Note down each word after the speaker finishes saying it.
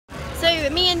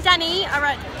me and Dannii are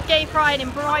at Gay Pride in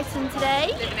Brighton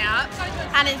today. Living out.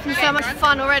 And it's been so much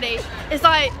fun already. It's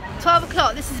like 12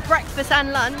 o'clock, this is breakfast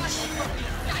and lunch.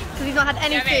 Because we've not had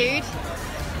any food.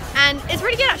 And it's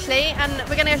really good actually, and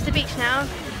we're going to go to the beach now.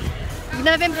 We've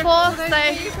never been before, so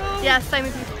yeah, so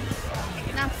many people.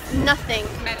 Nothing.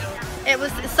 It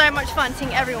was so much fun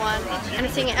seeing everyone, and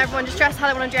seeing everyone just dress how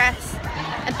they want to dress.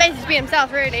 And basically be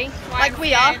themselves really, like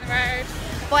we are.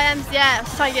 YMs, yeah,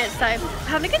 so good, so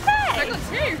having a good day. I got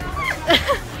two.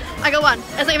 I got one,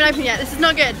 it's not even open yet, this is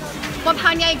not good.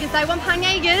 £1 Jaegers though, £1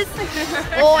 Jaegers.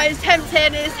 Oh, it's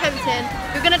tempting, it is tempting.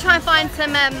 We're going to try and find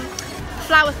some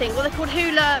flower thing, what are they called,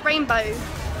 hula rainbow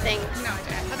things. No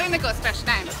idea. I think they've got a special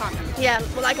name, I can't remember. Yeah,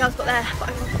 well that girl's got there.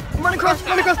 Run across,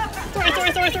 run across. Sorry.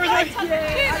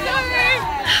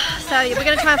 So yeah, we're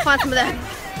going to try and find some of them.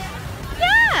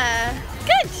 Yeah,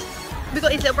 good. We've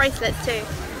got these little bracelets too.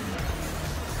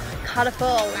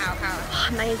 Colourful. Flower power. Oh,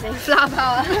 amazing. Flower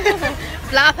power.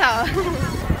 Flower power.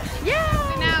 Yeah.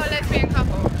 We're now a lesbian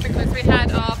couple because we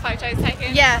had our photos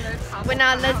taken. Yeah, we're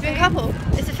now a lesbian couple.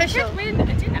 It's official. We could win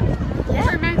a dinner.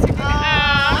 Yeah. Romantic dinner.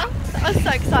 I was so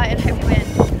excited. Hope we win.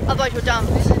 Otherwise you're dumb.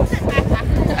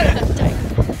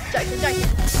 Joking.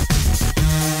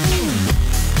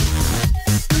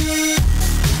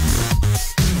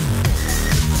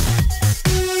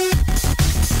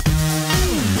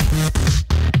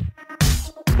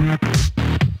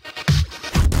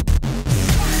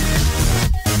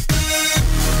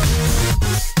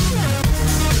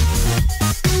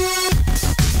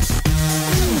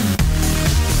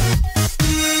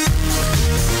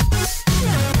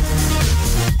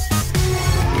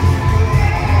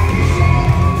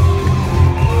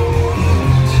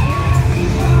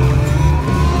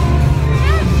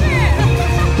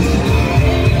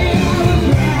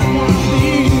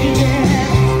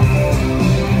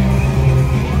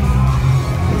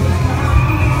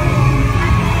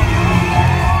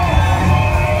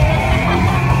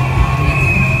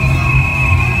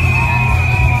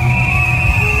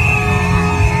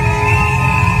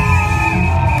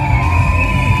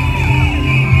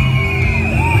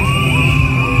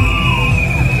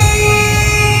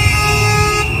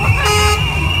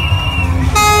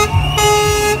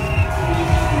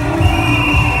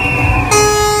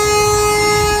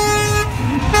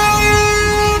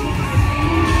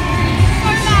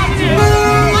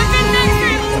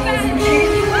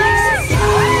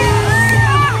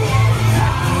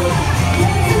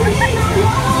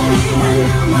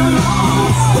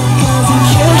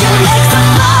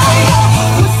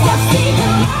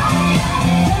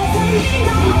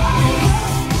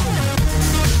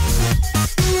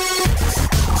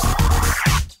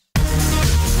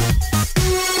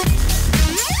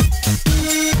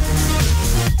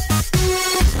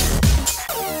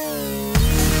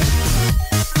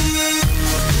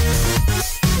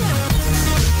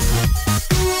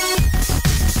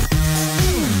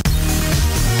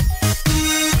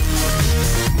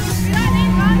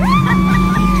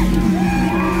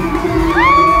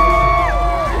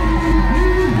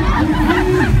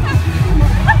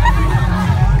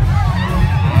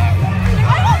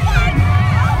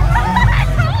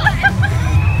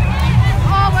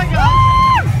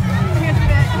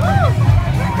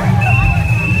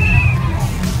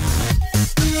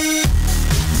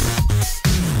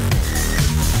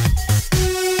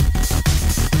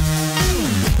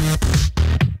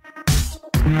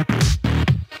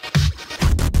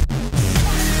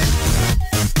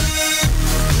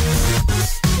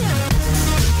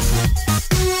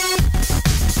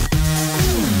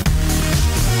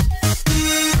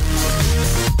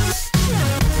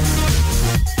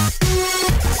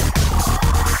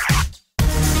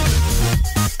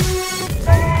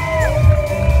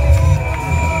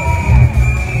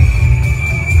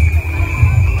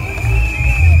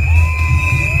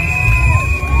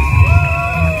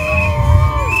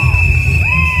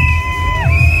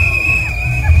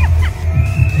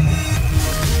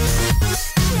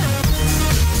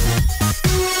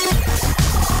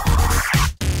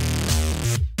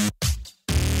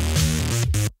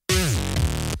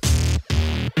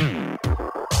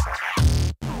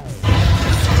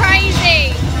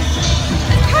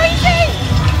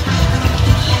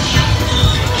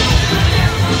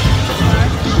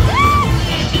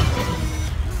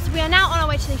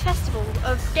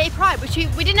 which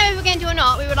we didn't know if we were going to do or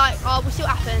not. We were like, oh, we'll see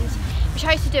what happens. We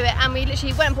chose to do it, and we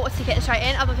literally went and bought a ticket and straight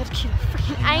in. Otherwise, we had to queue for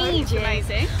freaking ages.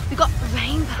 Amazing. We got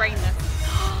rainbows.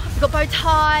 We got bow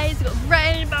ties. We got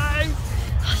rainbows.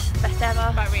 Oh, this is the best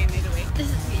ever. But we need a week. This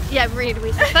is, yeah, we need a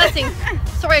week. First thing,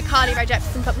 sorry, Carly Rae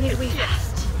Jepsen, but we need a week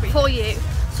first for you.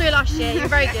 Saw you last year. You're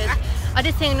very good. I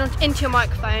did sing into your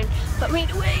microphone, but we need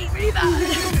to wait really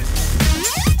bad.